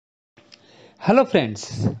Hello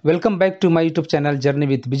friends, welcome back to my YouTube channel Journey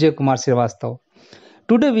with Vijay Kumar Shrivastav.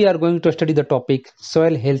 Today we are going to study the topic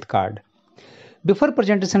Soil Health Card. Before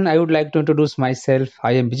presentation, I would like to introduce myself.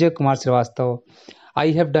 I am Vijay Kumar Shrivastav. I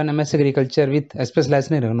have done M.Sc Agriculture with a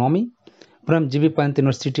specialization in Agronomy from Pant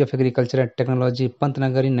University of Agriculture and Technology,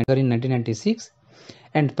 Pantnagar in 1996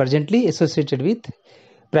 and presently associated with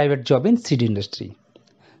private job in seed industry.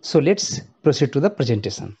 So let's proceed to the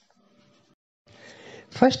presentation.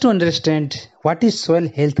 First, to understand what is Soil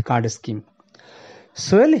Health Card scheme.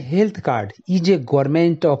 Soil Health Card is a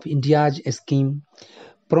Government of India's scheme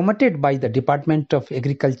promoted by the Department of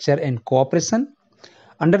Agriculture and Cooperation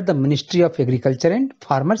under the Ministry of Agriculture and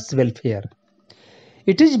Farmers Welfare.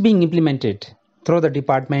 It is being implemented through the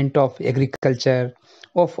Department of Agriculture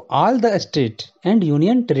of all the state and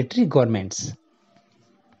union territory governments.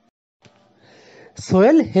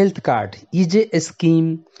 Soil Health Card is a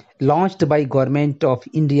scheme launched by Government of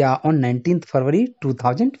India on 19th February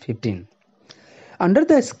 2015. Under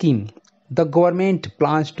the scheme, the government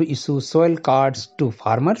plans to issue soil cards to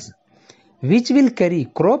farmers, which will carry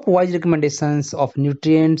crop-wise recommendations of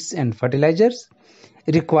nutrients and fertilizers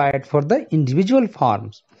required for the individual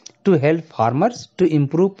farms to help farmers to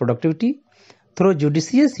improve productivity through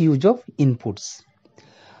judicious use of inputs.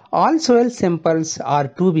 All soil samples are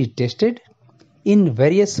to be tested in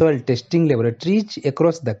various soil testing laboratories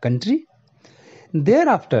across the country.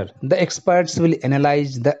 Thereafter, the experts will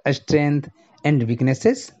analyze the strength and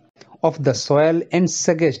weaknesses of the soil and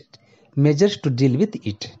suggest measures to deal with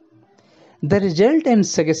it. The result and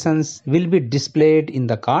suggestions will be displayed in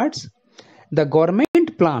the cards. The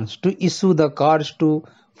government plans to issue the cards to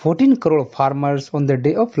 14 crore farmers on the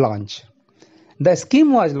day of launch. The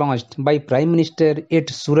scheme was launched by Prime Minister at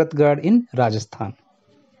Suratgarh in Rajasthan.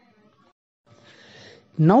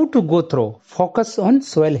 Now to go through, focus on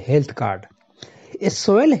Soil Health Card. A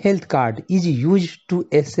soil health card is used to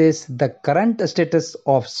assess the current status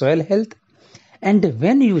of soil health and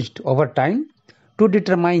when used over time to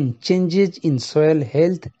determine changes in soil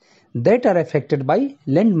health that are affected by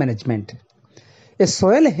land management. A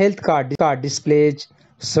soil health card displays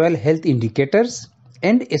soil health indicators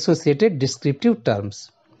and associated descriptive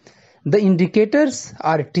terms. The indicators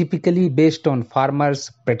are typically based on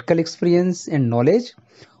farmers' practical experience and knowledge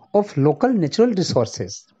of local natural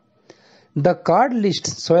resources. The card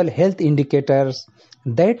lists soil health indicators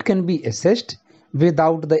that can be assessed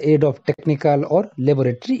without the aid of technical or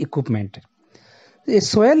laboratory equipment. A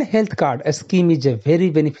soil health card scheme is very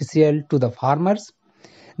beneficial to the farmers.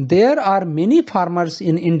 There are many farmers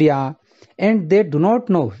in India and they do not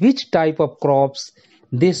know which type of crops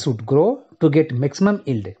they should grow to get maximum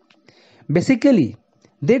yield. Basically,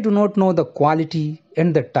 they do not know the quality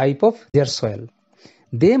and the type of their soil.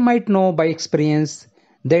 They might know by experience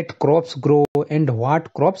that crops grow and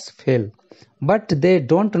what crops fail, but they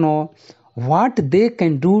don't know what they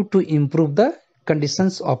can do to improve the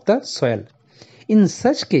conditions of the soil. In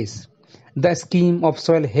such case, the scheme of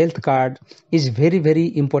soil health card is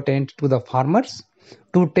very important to the farmers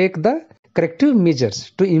to take the corrective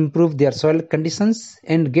measures to improve their soil conditions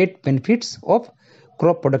and get benefits of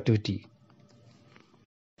crop productivity.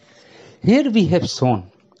 Here we have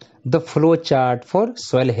shown the flow chart for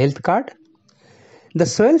soil health card. The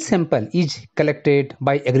soil sample is collected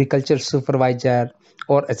by agriculture supervisor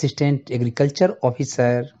or assistant agriculture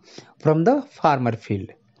officer from the farmer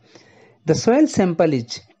field. The soil sample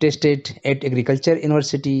is tested at agriculture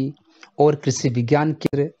university or Krishi Vigyan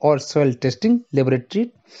Kendra or soil testing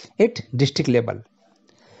laboratory at district level.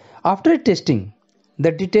 After testing,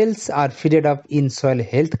 the details are filled up in soil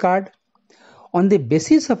health card. On the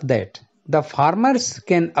basis of that, the farmers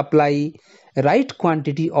can apply right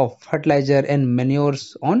quantity of fertilizer and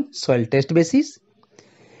manures on soil test basis,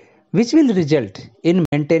 which will result in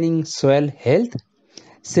maintaining soil health,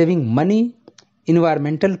 saving money,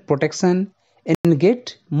 environmental protection and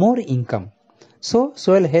get more income. So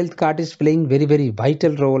soil health card is playing very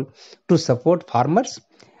vital role to support farmers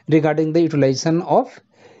regarding the utilization of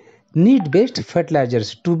need-based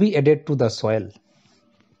fertilizers to be added to the soil.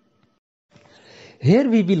 Here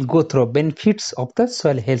we will go through benefits of the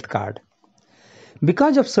soil health card.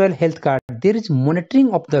 Because of soil health card, there is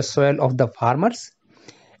monitoring of the soil of the farmers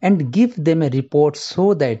and give them a report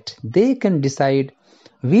so that they can decide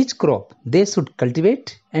which crop they should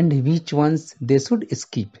cultivate and which ones they should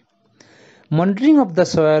skip. Monitoring of the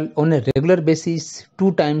soil on a regular basis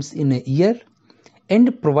 2 times in a year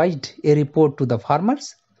and provide a report to the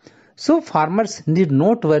farmers. So farmers need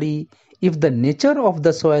not worry if the nature of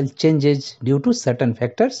the soil changes due to certain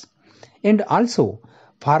factors, and also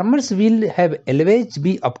farmers will have always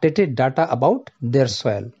be updated data about their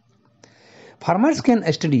soil. Farmers can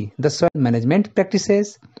study the soil management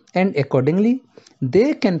practices and accordingly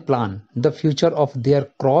they can plan the future of their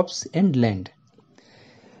crops and land.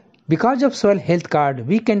 Because of soil health card,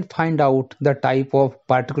 we can find out the type of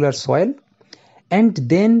particular soil and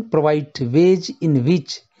then provide ways in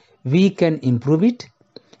which we can improve it.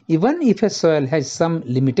 Even if a soil has some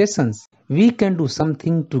limitations, we can do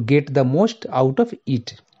something to get the most out of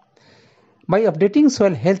it. By updating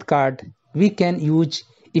soil health card, we can use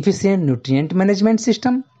efficient nutrient management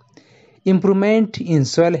system, improvement in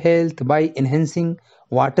soil health by enhancing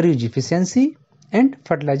water use efficiency and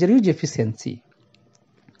fertilizer use efficiency.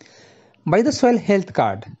 By the soil health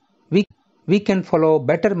card, we can follow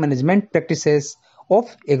better management practices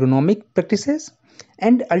of agronomic practices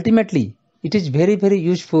and ultimately it is very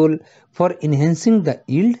useful for enhancing the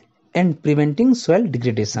yield and preventing soil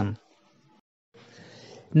degradation.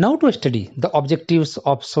 Now to study the objectives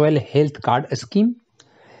of soil health card scheme.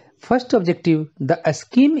 First objective, the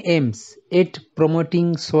scheme aims at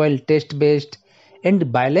promoting soil test-based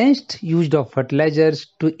and balanced use of fertilizers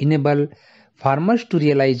to enable farmers to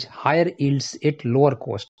realize higher yields at lower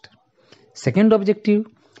cost. Second objective,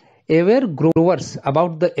 aware growers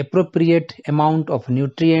about the appropriate amount of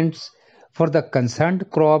nutrients for the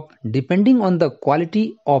concerned crop depending on the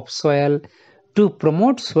quality of soil to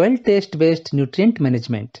promote soil test-based nutrient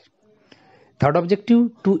management. Third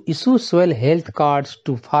objective, to issue soil health cards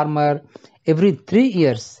to farmer every 3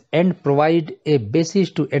 years and provide a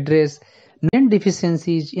basis to address nutrient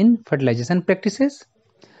deficiencies in fertilization practices.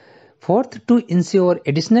 Fourth, to ensure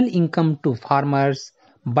additional income to farmers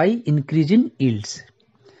by increasing yields.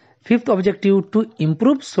 Fifth objective, to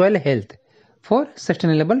improve soil health for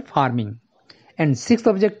sustainable farming. And sixth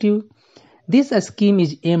objective, this scheme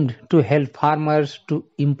is aimed to help farmers to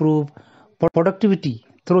improve productivity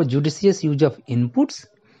through judicious use of inputs.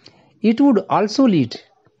 It would also lead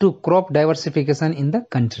to crop diversification in the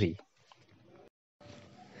country.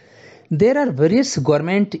 There are various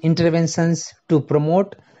government interventions to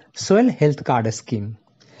promote soil health card scheme.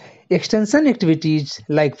 Extension activities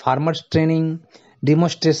like farmers training,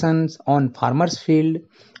 demonstrations on farmers field,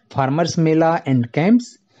 farmers mela and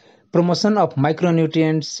camps, promotion of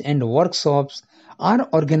micronutrients and workshops are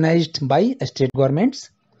organized by state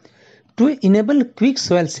governments. To enable quick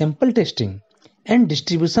soil sample testing and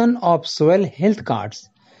distribution of soil health cards,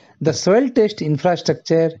 the soil test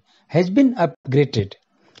infrastructure has been upgraded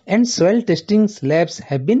and soil testing labs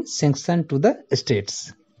have been sanctioned to the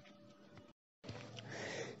states.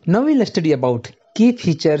 Now we will study about key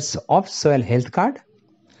features of soil health card.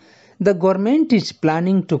 The government is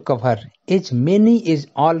planning to cover as many as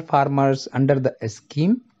all farmers under the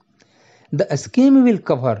scheme. The scheme will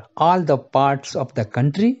cover all the parts of the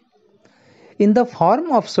country. In the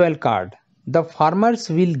form of soil card, the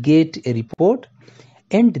farmers will get a report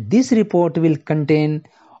and this report will contain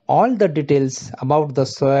all the details about the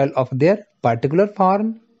soil of their particular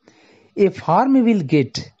farm. A farm will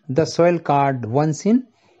get the soil card once in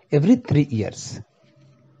every 3 years.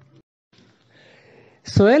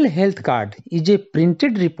 Soil health card is a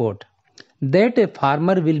printed report that a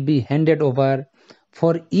farmer will be handed over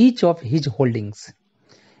for each of his holdings.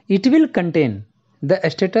 It will contain the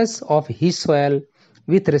status of his soil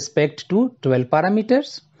with respect to 12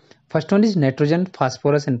 parameters. First one is nitrogen,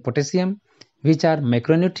 phosphorus and potassium, which are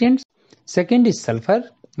macronutrients. Second is sulfur,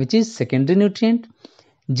 which is secondary nutrient.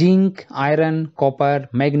 Zinc, iron, copper,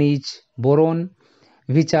 manganese, boron,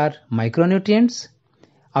 which are micronutrients.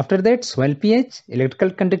 After that, soil pH,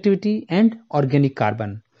 electrical conductivity and organic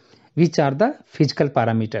carbon, which are the physical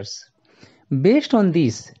parameters. Based on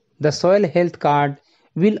these, the soil health card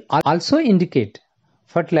will also indicate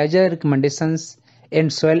fertilizer recommendations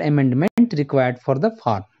and soil amendment required for the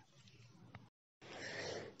farm.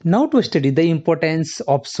 Now to study the importance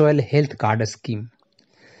of soil health card scheme.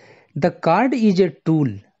 The card is a tool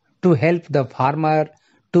to help the farmer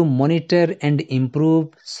to monitor and improve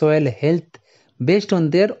soil health based on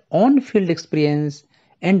their own field experience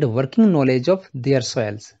and working knowledge of their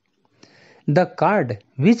soils. The card,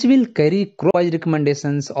 which will carry crop-wise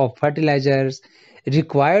recommendations of fertilizers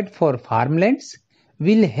required for farmlands,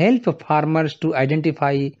 will help farmers to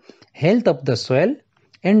identify health of the soil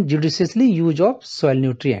and judiciously use of soil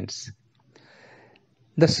nutrients.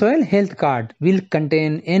 The soil health card will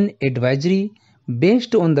contain an advisory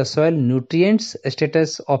based on the soil nutrients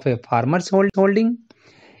status of a farmer's holding.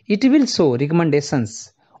 It will show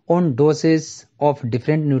recommendations on doses of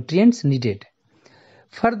different nutrients needed.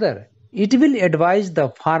 Further, it will advise the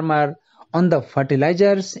farmer on the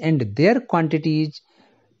fertilizers and their quantities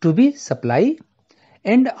to be supplied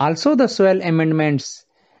and also the soil amendments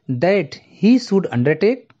that he should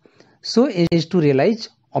undertake so as to realize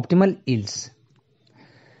optimal yields.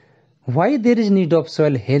 Why there is need of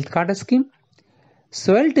soil health card scheme?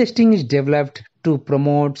 Soil testing is developed to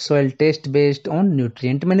promote soil test based on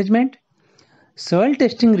nutrient management. Soil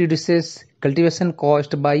testing reduces cultivation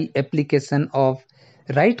cost by application of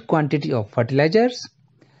right quantity of fertilizers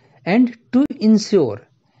and to ensure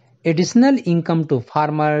additional income to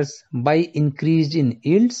farmers by increase in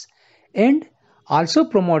yields and also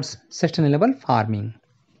promotes sustainable farming.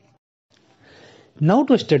 Now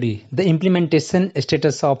to study the implementation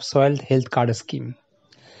status of soil health card scheme.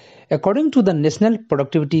 According to the National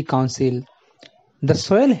Productivity Council, the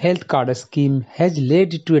soil health card scheme has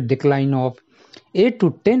led to a decline of 8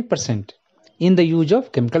 to 10% in the use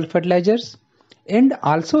of chemical fertilizers and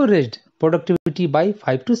also raised productivity by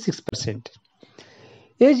 5 to 6%.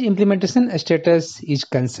 As implementation status is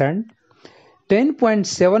concerned,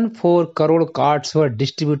 10.74 crore cards were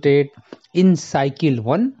distributed in cycle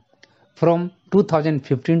 1 from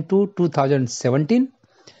 2015 to 2017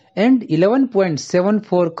 and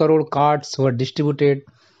 11.74 crore cards were distributed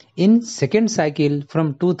in second cycle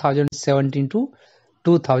from 2017 to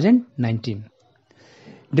 2019.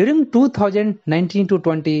 During 2019 to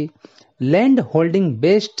 20, land holding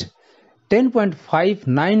based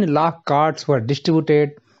 10.59 lakh cards were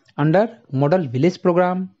distributed under Model Village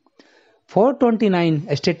Program,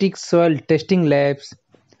 429 static soil testing labs,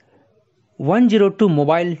 102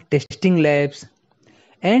 mobile testing labs,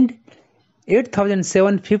 and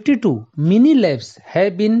 8,752 mini labs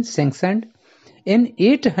have been sanctioned and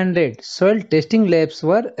 800 soil testing labs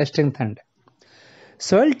were strengthened.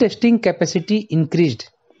 Soil testing capacity increased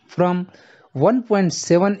from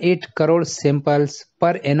 1.78 crore samples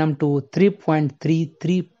per annum to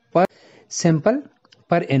 3.33 per sample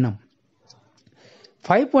per annum.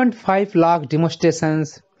 5.5 lakh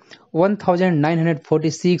demonstrations,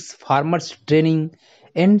 1,946 farmers training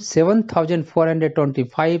and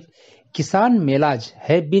 7,425 Kisan Melas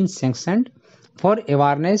have been sanctioned for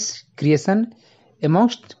awareness creation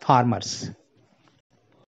amongst farmers.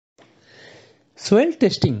 Soil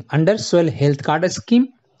testing under Soil Health Card scheme.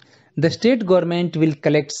 The state government will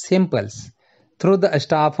collect samples through the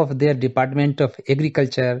staff of their Department of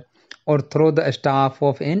Agriculture or through the staff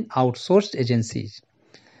of an outsourced agency.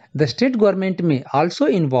 The state government may also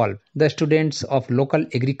involve the students of local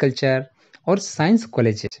agriculture or science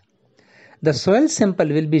colleges. The soil sample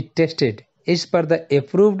will be tested as per the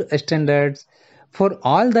approved standards for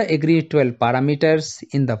all the Agri 12 parameters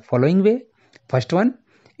in the following way. First one,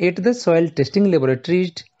 at the soil testing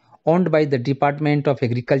laboratories owned by the Department of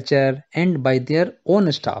Agriculture and by their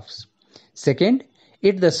own staffs. Second,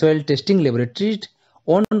 at the soil testing laboratories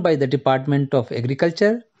owned by the Department of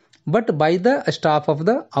Agriculture but by the staff of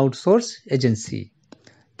the outsourced agency.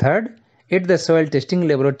 Third, at the soil testing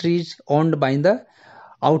laboratories owned by the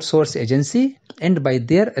outsourced agency and by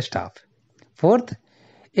their staff. Fourth,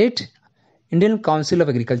 at Indian Council of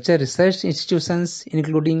Agriculture Research Institutions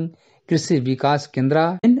including Krishi Vikas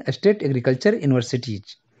Kendra and State Agriculture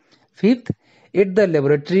Universities. Fifth, at the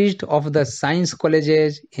laboratories of the science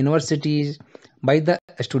colleges, universities by the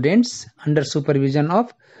students under supervision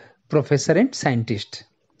of professor and scientist.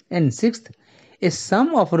 And sixth, a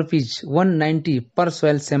sum of rupees 190 per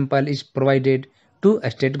soil sample is provided to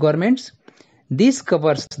state governments. This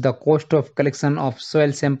covers the cost of collection of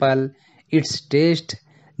soil sample, its test,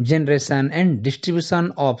 generation and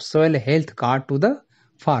distribution of soil health card to the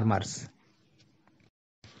farmers.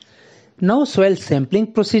 Now soil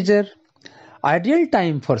sampling procedure. Ideal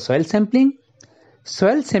time for soil sampling.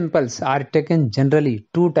 Soil samples are taken generally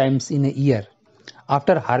 2 times in a year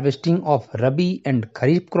after harvesting of Rabi and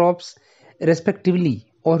Kharif crops respectively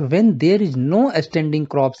or when there is no standing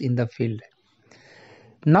crops in the field.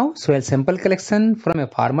 Now soil sample collection from a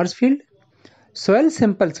farmer's field. Soil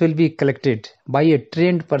samples will be collected by a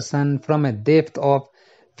trained person from a depth of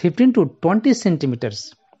 15 to 20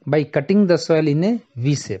 centimeters by cutting the soil in a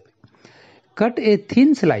V shape. Cut a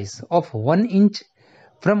thin slice of 1 inch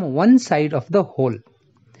from one side of the hole.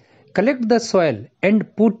 Collect the soil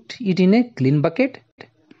and put it in a clean bucket.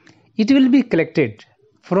 It will be collected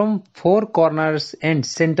from 4 corners and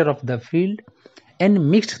center of the field and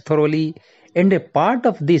mixed thoroughly, and a part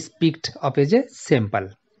of this picked up as a sample.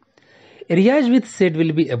 Areas with shade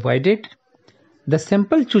will be avoided. The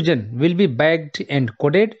sample chosen will be bagged and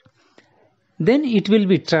coded. Then it will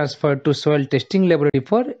be transferred to soil testing laboratory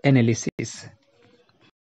for analysis.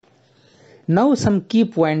 Now some key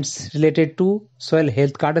points related to soil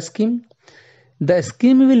health card scheme. The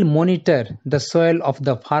scheme will monitor the soil of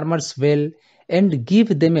the farmers well and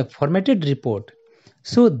give them a formatted report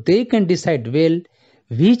so they can decide well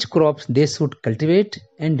which crops they should cultivate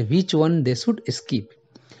and which one they should skip.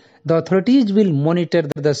 The authorities will monitor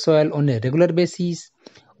the soil on a regular basis.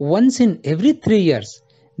 Once in every 3 years,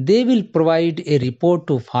 they will provide a report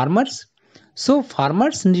to farmers. So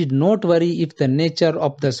farmers need not worry if the nature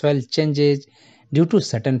of the soil changes due to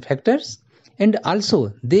certain factors. And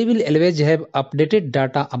also they will always have updated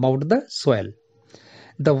data about the soil.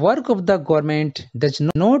 The work of the government does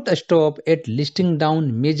not stop at listing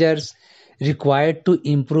down measures required to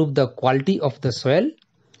improve the quality of the soil.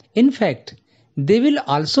 In fact, they will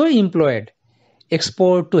also employ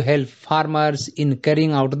experts to help farmers in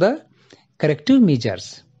carrying out the corrective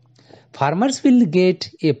measures. Farmers will get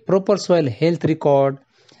a proper soil health record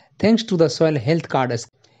thanks to the soil health card,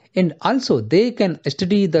 and also they can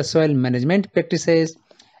study the soil management practices.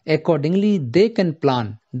 Accordingly, they can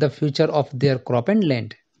plan the future of their crop and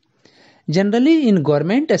land. Generally, in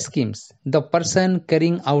government schemes, the person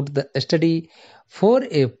carrying out the study for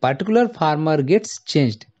a particular farmer gets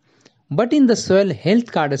changed. But in the soil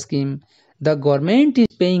health card scheme, the government is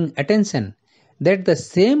paying attention that the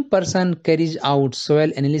same person carries out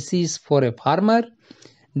soil analysis for a farmer.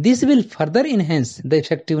 This will further enhance the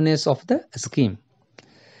effectiveness of the scheme.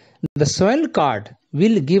 The soil card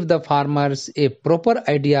will give the farmers a proper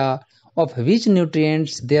idea of which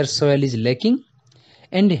nutrients their soil is lacking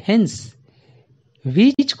and hence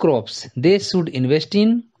which crops they should invest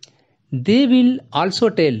in. They will also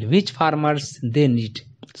tell which farmers they need.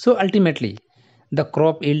 So ultimately, the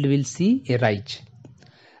crop yield will see a rise.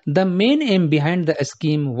 The main aim behind the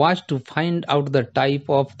scheme was to find out the type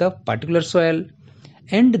of the particular soil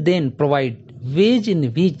and then provide ways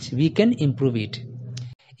in which we can improve it.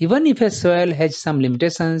 Even if a soil has some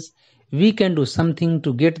limitations, we can do something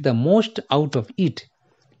to get the most out of it.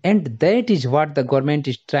 And that is what the government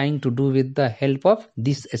is trying to do with the help of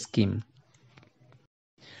this scheme.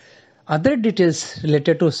 Other details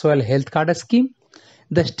related to soil health card scheme.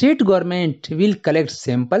 The state government will collect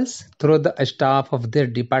samples through the staff of their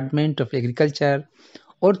Department of Agriculture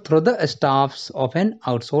or through the staffs of an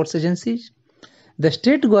outsourced agency. The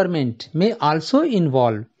state government may also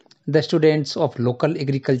involve the students of local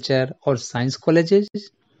agriculture or science colleges.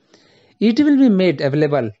 It will be made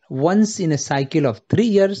available once in a cycle of 3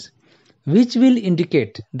 years, which will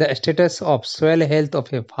indicate the status of soil health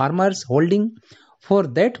of a farmer's holding for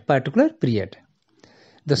that particular period.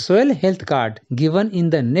 The soil health card given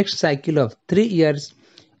in the next cycle of 3 years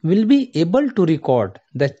will be able to record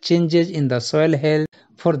the changes in the soil health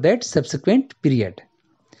for that subsequent period.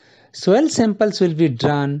 Soil samples will be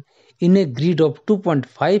drawn in a grid of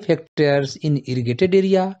 2.5 hectares in irrigated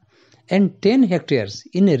area and 10 hectares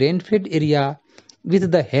in a rain-fed area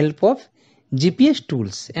with the help of GPS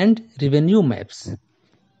tools and revenue maps.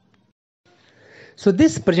 So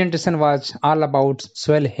this presentation was all about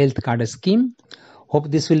soil health card scheme. Hope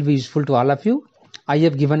this will be useful to all of you. I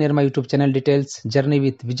have given here my YouTube channel details, Journey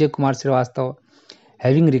with Vijay Kumar Shrivastav.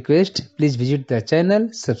 Having request, please visit the channel,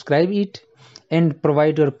 subscribe it and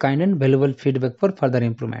provide your kind and valuable feedback for further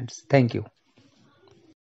improvements. Thank you.